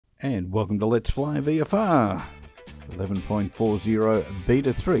And welcome to Let's Fly VFR 11.40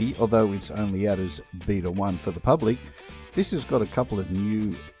 Beta 3, although it's only out as Beta 1 for the public. This has got a couple of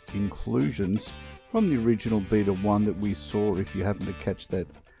new inclusions from the original Beta 1 that we saw, if you happen to catch that,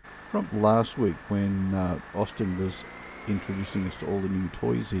 from last week when Austin was introducing us to all the new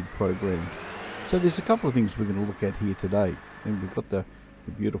toys he'd programmed. So there's a couple of things we're going to look at here today. And we've got the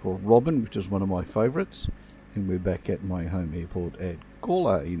beautiful Robin, which is one of my favourites. And we're back at my home airport at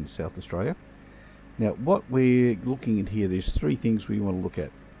Gawler in South Australia. Now what we're looking at here, there's three things we want to look at.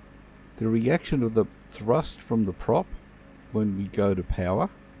 The reaction of the thrust from the prop when we go to power,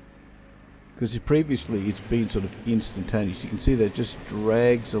 because previously it's been sort of instantaneous. You can see that it just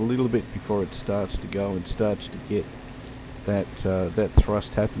drags a little bit before it starts to go and starts to get that that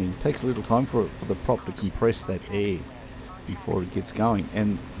thrust happening. It takes a little time for the prop to compress that air before it gets going,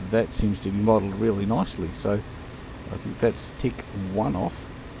 and that seems to be modelled really nicely. So I think that's tick one off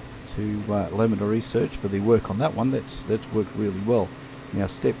to Laminar Research for their work on that one. That's worked really well. Now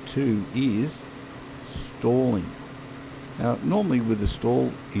step two is stalling. Now normally with a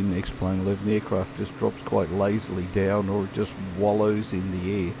stall in X-Plane 11, the aircraft just drops quite lazily down, or it just wallows in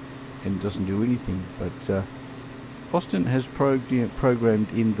the air and doesn't do anything. But Austin has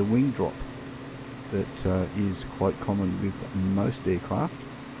programmed in the wing drop that is quite common with most aircraft.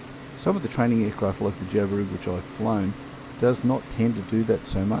 Some of the training aircraft, like the Jabiru, which I've flown, does not tend to do that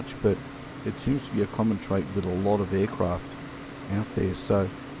so much, but it seems to be a common trait with a lot of aircraft out there. So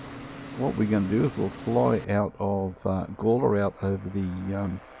what we're going to do is we'll fly out of Gawler, out over the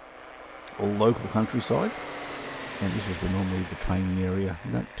local countryside, and this is normally the training area.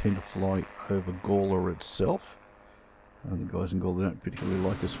 We don't tend to fly over Gawler itself. The guys in Gawler don't particularly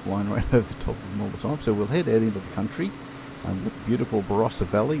like us flying right over the top of them all the time. So we'll head out into the country with the beautiful Barossa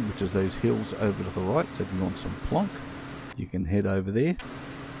Valley, which is those hills over to the right. So if you want some plonk, you can head over there.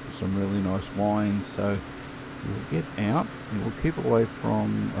 There's some really nice wine. So we'll get out and we'll keep away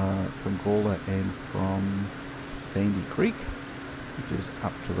from Gawler and from Sandy Creek, which is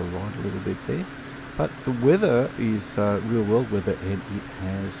up to the right a little bit there. But the weather is real world weather, and it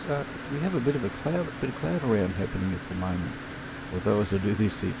has we have a bit of cloud around happening at the moment. Although as I do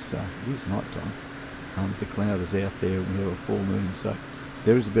this, it is night time. The cloud is out there, and we have a full moon, so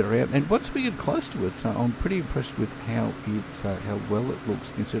there is a bit around. And once we get close to it, I'm pretty impressed with how well it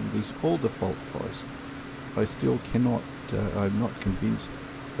looks, considering these all default price. I still cannot. I'm not convinced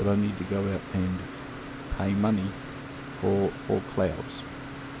that I need to go out and pay money for clouds.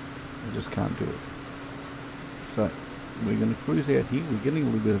 I just can't do it. So we're going to cruise out here. We're getting a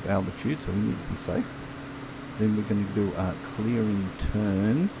little bit of altitude, so we need to be safe. Then we're going to do a clearing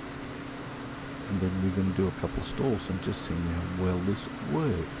turn, and then we're going to do a couple of stalls and just seeing how well this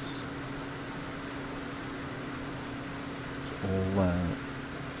works. It's all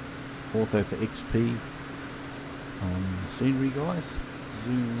ortho for XP scenery, guys.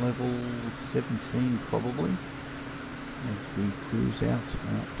 Zoom level 17 probably, as we cruise out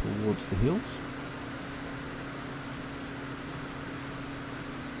towards the hills.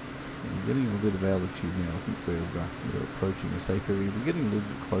 We're getting a bit of altitude now. I think we're approaching a safe area. We're getting a little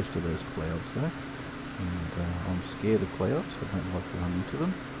bit close to those clouds though, and I'm scared of clouds. I don't like to run into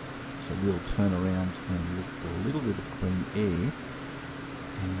them. So we'll turn around and look for a little bit of clean air.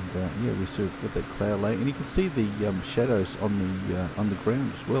 And yeah, we sort of got that cloud layer, and you can see the shadows on the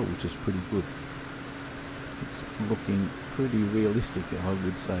ground as well, which is pretty good. It's looking pretty realistic, I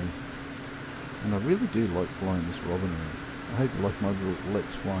would say. And I really do like flying this Robin around. I hope you like my little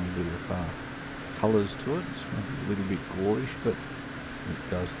Let's Flying VFR colours to it. It's maybe a little bit gorish, but it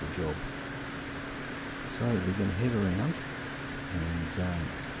does the job. So we're going to head around and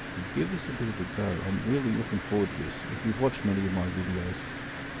give this a bit of a go. I'm really looking forward to this. If you've watched many of my videos,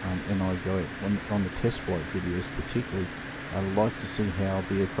 and I go on the test flight videos particularly, I like to see how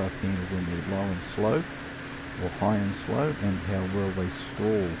the aircraft handle when they're low and slow, or high and slow, and how well they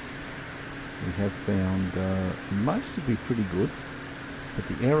stall. We have found most to be pretty good, but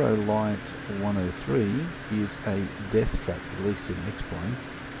the Aero Light 103 is a death trap, at least in X-Plane.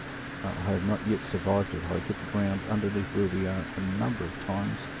 I have not yet survived it. I've hit the ground underneath where we are a number of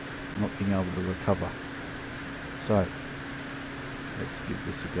times, not being able to recover. So let's give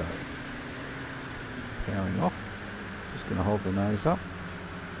this a go. Powering off. Just going to hold the nose up.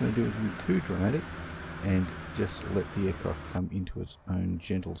 Not going to do anything too dramatic, and just let the aircraft come into its own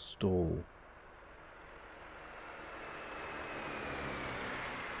gentle stall.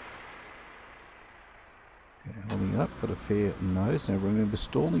 Holding it up, got a fair nose. Now remember,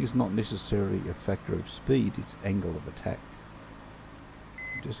 stalling is not necessarily a factor of speed, it's angle of attack.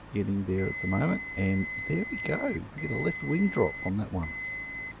 I'm just getting there at the moment, and there we go. We get a left wing drop on that one.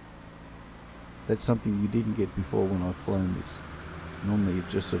 That's something you didn't get before when I've flown this. Normally it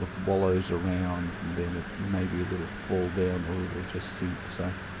just sort of wallows around and then it maybe a little fall down or it will just sink. So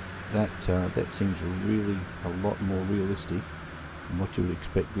that seems really a lot more realistic than what you would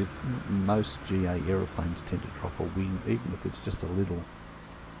expect with most GA aeroplanes. Tend to drop a wing even if it's just a little.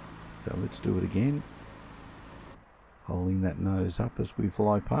 So let's do it again, holding that nose up as we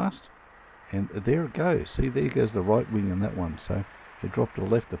fly past, and there it goes. See, there goes the right wing on that one. So it dropped a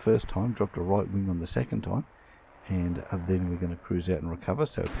left the first time, dropped a right wing on the second time, and then we're going to cruise out and recover.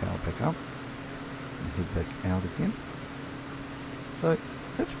 So power back up and head back out again. So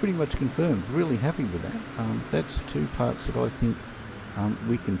that's pretty much confirmed. Really happy with that. That's two parts that I think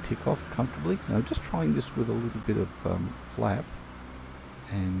we can tick off comfortably. Now just trying this with a little bit of flap,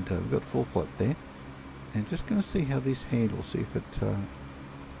 and we've got full flap there, and just going to see how this handles, see if it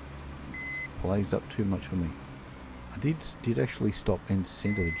plays up too much for me. I did actually stop and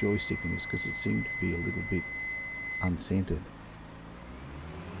center the joystick in this because it seemed to be a little bit uncentered.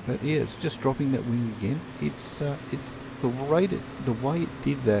 But yeah, it's just dropping that wing again. It's the way it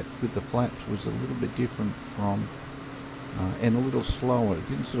did that with the flaps was a little bit different from and a little slower. It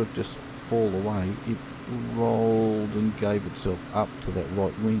didn't sort of just fall away. It rolled and gave itself up to that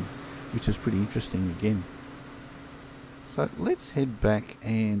right wing, which is pretty interesting again. So let's head back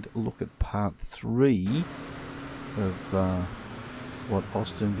and look at part 3 of what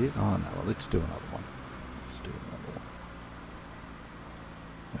Austin did. Oh no, well, let's do another one.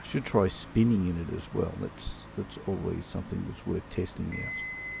 I should try spinning in it as well. That's always something that's worth testing out.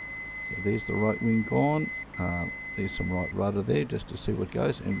 So there's the right wing gone. There's some right rudder there just to see what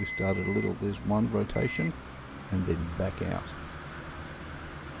goes, and we started a little. There's one rotation and then back out.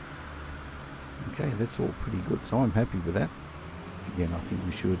 Okay, that's all pretty good, so I'm happy with that. Again, I think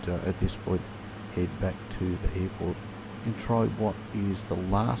we should at this point head back to the airport and try what is the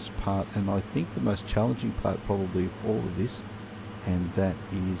last part, and I think the most challenging part probably of all of this, and that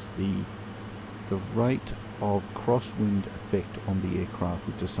is the rate of crosswind effect on the aircraft,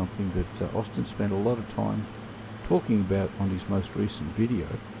 which is something that Austin spent a lot of time talking about on his most recent video,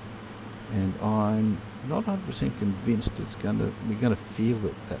 and I'm not 100% convinced we're going to feel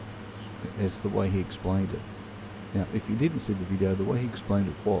it that as the way he explained it. Now, if you didn't see the video, the way he explained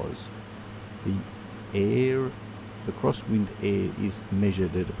it was the crosswind air is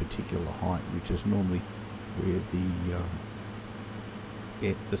measured at a particular height, which is normally where the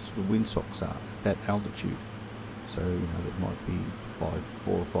windsocks are at that altitude. So that might be 4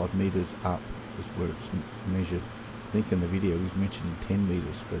 or 5 meters up is where it's measured. I think in the video he's mentioning 10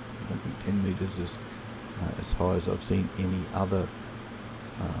 meters, but I don't think 10 meters is as high as I've seen any other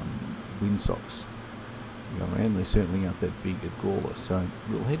windsocks around. They certainly aren't that big at Gawler. So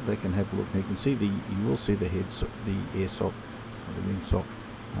we'll head back and have a look. Now you can see you will see the air sock or the windsock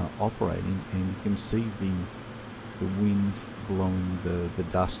operating, and you can see the wind blowing the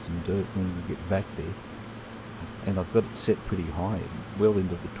dust and dirt when we get back there. And I've got it set pretty high, well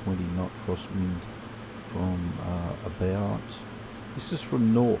into the 20 knot crosswind from about, this is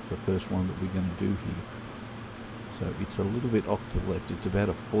from north, the first one that we're going to do here. So it's a little bit off to the left. It's about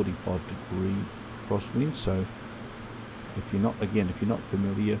a 45-degree crosswind. So if you're not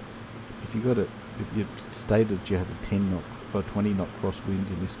familiar, if you stated that you have a 10 knot or 20 knot crosswind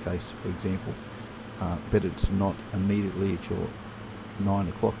in this case, for example, but it's not immediately at your 9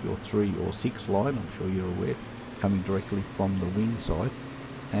 o'clock, your 3 or 6 line, I'm sure you're aware, coming directly from the wing side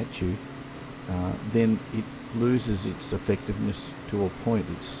at you, then it loses its effectiveness to a point.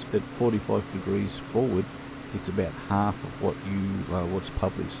 It's at 45 degrees forward, it's about half of what's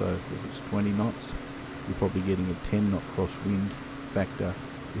published. So if it's 20 knots, you're probably getting a 10 knot crosswind factor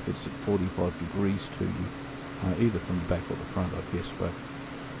if it's at 45 degrees to you, either from the back or the front, I guess. But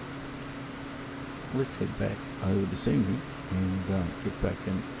let's head back over the scenery and get back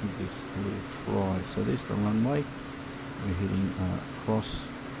and give this a little try. So there's the runway. We're heading across,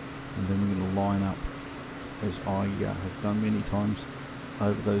 and then we're going to line up, as I have done many times,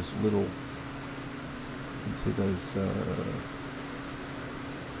 over those little, you can see those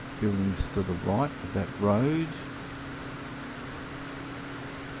buildings to the right of that road.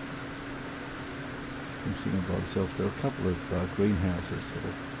 Some sitting by themselves. There are a couple of greenhouses,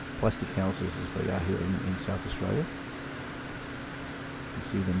 or plastic houses as they are here in South Australia. You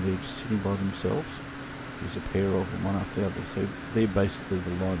see them there just sitting by themselves. There's a pair of them, one after the other. So they're basically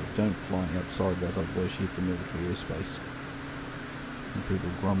the line of don't fly outside that, otherwise you hit the military airspace. And people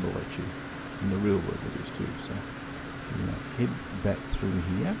grumble at you. In the real world it is too. So head back through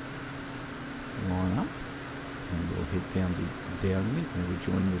here, line up, and we'll head down the downwind, and we're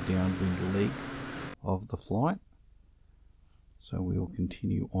joining the downwind leg of the flight. So we'll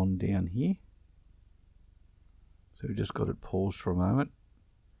continue on down here. So we just got it paused for a moment,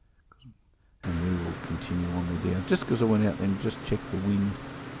 and we will continue on the down. Just because I went out and just checked the wind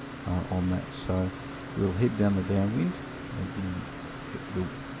on that, so we'll head down the downwind, and the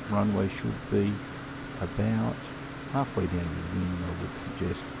runway should be about halfway down the wind, I would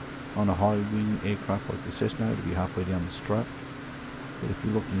suggest. On a high wing aircraft like the Cessna, it'll be halfway down the strut. But if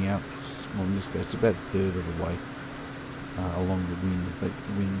you're looking out, well, in this case, it's about a third of the way along the wind. But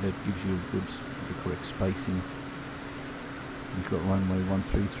the wind that gives you the correct spacing. We've got runway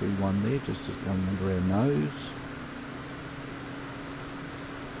 1331 there, just going under our nose.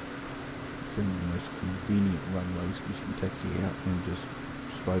 It's one of the most convenient runways because you can taxi out and just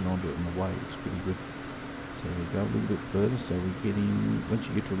straight onto it on the way. It's pretty good. So we go a little bit further, so we're getting, once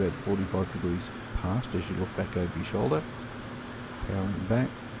you get to about 45 degrees past, as you look back over your shoulder, powering back,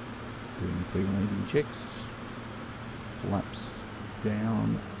 doing the pre-landing checks, flaps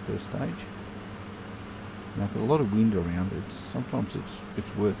down first stage. Now I've got a lot of wind around, sometimes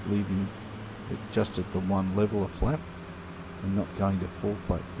it's worth leaving it just at the one level of flap and not going to full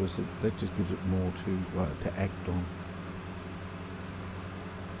flap, because that just gives it more to act on.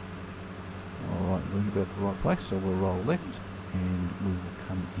 Alright, we're in about the right place, so we'll roll left and we will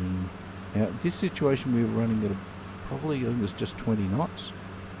come in. Now this situation we were running at probably, I think it was just 20 knots,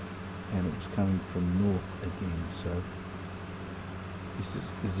 and it was coming from north again, so this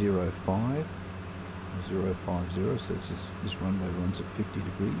is 050, so this runway runs at 50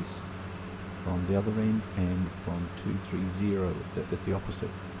 degrees from the other end and from 230 at the opposite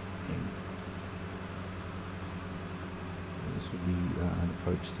end. This would be an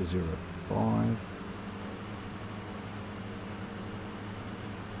approach to 05.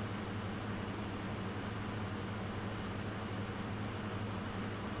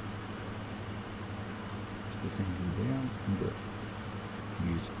 Just descending down, and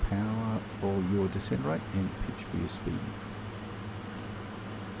use power for your descent rate and pitch for your speed.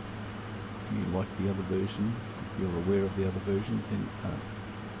 If you like the other version, if you're aware of the other version, then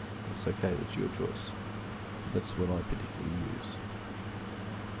it's okay, that's your choice. That's what I particularly use.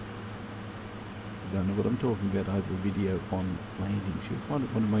 If you don't know what I'm talking about, I have a video on landing. One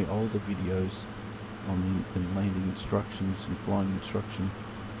of my older videos on the landing instructions and flying instruction.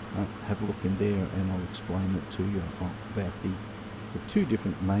 Have a look in there and I'll explain it to you about the two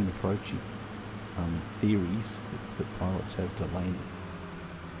different main approaching theories that pilots have to landing.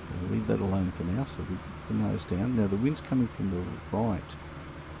 We'll leave that alone for now, so we put the nose down. Now the wind's coming from the right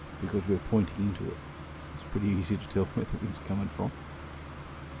because we're pointing into it. It's pretty easy to tell where the wind's coming from.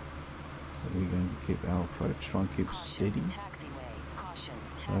 So we're going to keep our approach, try and keep it steady.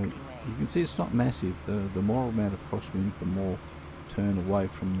 So you can see it's not massive. The more amount of crosswind, the more turn away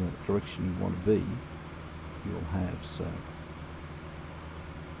from the direction you want to be, you'll have. So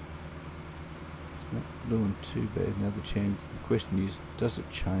it's not doing too bad. Now the question is, does it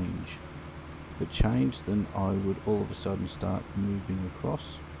change? If it changed, then I would all of a sudden start moving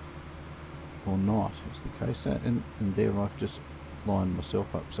across, or not, is the case. And there I've just lined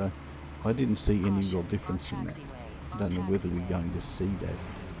myself up, so I didn't see any real difference in that. I don't know whether we're going to see that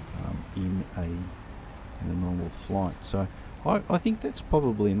in a normal flight. So I think that's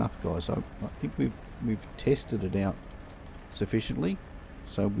probably enough, guys. I think we've tested it out sufficiently.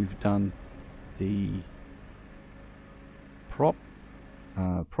 So we've done the prop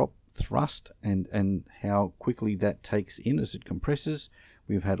thrust and how quickly that takes in as it compresses.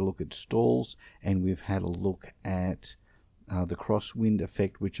 We've had a look at stalls, and we've had a look at the crosswind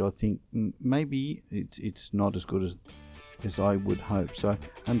effect, which I think maybe it's not as good as I would hope. So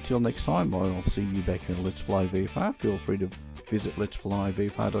until next time, I'll see you back in Let's Fly VFR. Feel free to visit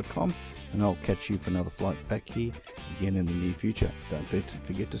letsflyvfr.com, and I'll catch you for another flight back here again in the near future. Don't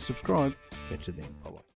forget to subscribe. Catch you then. Bye bye.